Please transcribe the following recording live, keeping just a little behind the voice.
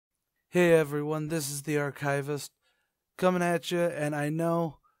Hey everyone, this is the Archivist coming at you, and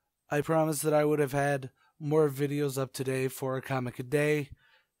I promised that I would have had more videos up today for a comic a day,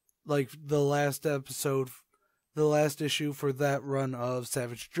 like the last episode, the last issue for that run of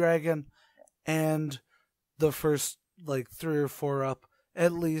Savage Dragon, and the first like 3 or 4 up,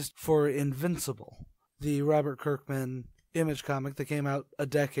 at least for Invincible, the Robert Kirkman Image comic that came out a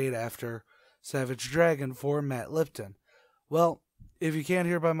decade after Savage Dragon for Matt Lipton. Well, if you can't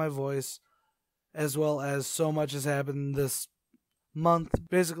hear by my voice, as well as so much has happened this month,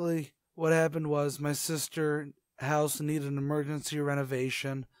 basically what happened was my sister's house needed an emergency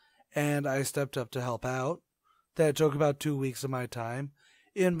renovation, and I stepped up to help out. That took about 2 weeks of my time.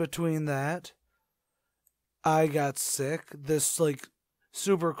 In between that, I got sick. This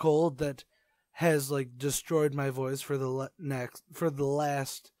super cold that has destroyed my voice for the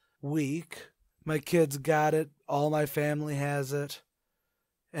last week. My kids got it. All my family has it.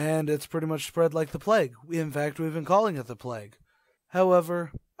 And it's pretty much spread like the plague. In fact, we've been calling it the plague.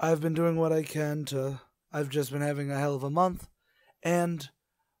 However, I've been doing what I can I've just been having a hell of a month. And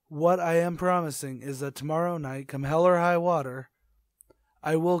what I am promising is that tomorrow night, come hell or high water,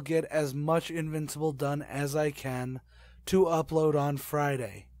 I will get as much Invincible done as I can to upload on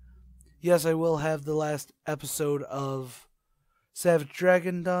Friday. Yes, I will have the last episode of Savage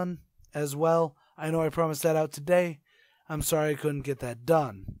Dragon done as well. I know I promised that out today. I'm sorry I couldn't get that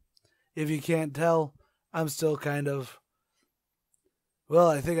done. If you can't tell, I'm still I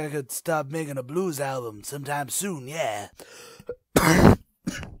think I could stop making a blues album sometime soon, yeah.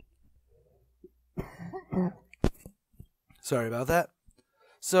 Sorry about that.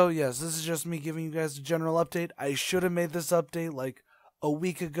 So, yes, this is just me giving you guys a general update. I should have made this update a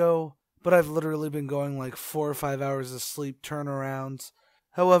week ago, but I've literally been going 4 or 5 hours of sleep turnarounds.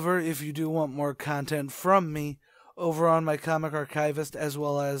 However, if you do want more content from me, over on my Comic Archivist as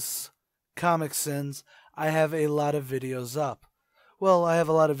well as ComicSins, I have a lot of videos up. Well, I have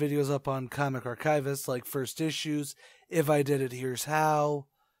a lot of videos up on Comic Archivist, like first issues, If I Did It, Here's How.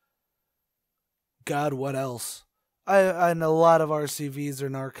 God, what else? And a lot of RCVs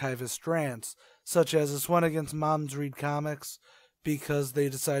and Archivist rants, such as this one against Moms Read Comics, because they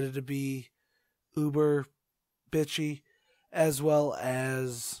decided to be uber bitchy, as well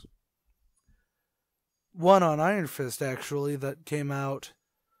as one on Iron Fist, actually, that came out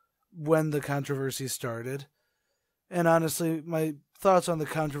when the controversy started. And honestly, my thoughts on the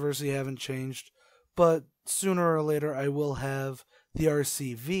controversy haven't changed, but sooner or later I will have the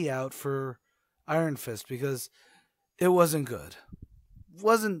RCV out for Iron Fist, because it wasn't good.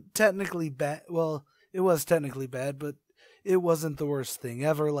 Wasn't technically bad. Well, it was technically bad, but it wasn't the worst thing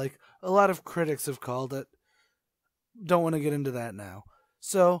ever. A lot of critics have called it. Don't want to get into that now.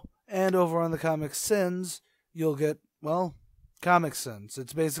 So, and over on the ComicSins, you'll get, ComicSins.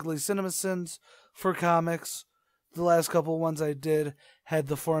 It's basically CinemaSins for comics. The last couple ones I did had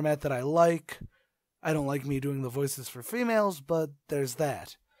the format that I like. I don't like me doing the voices for females, but there's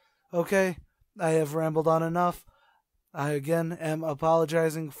that. Okay, I have rambled on enough. I again am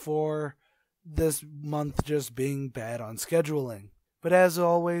apologizing for this month just being bad on scheduling. But as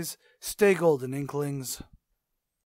always, stay golden, Inklings.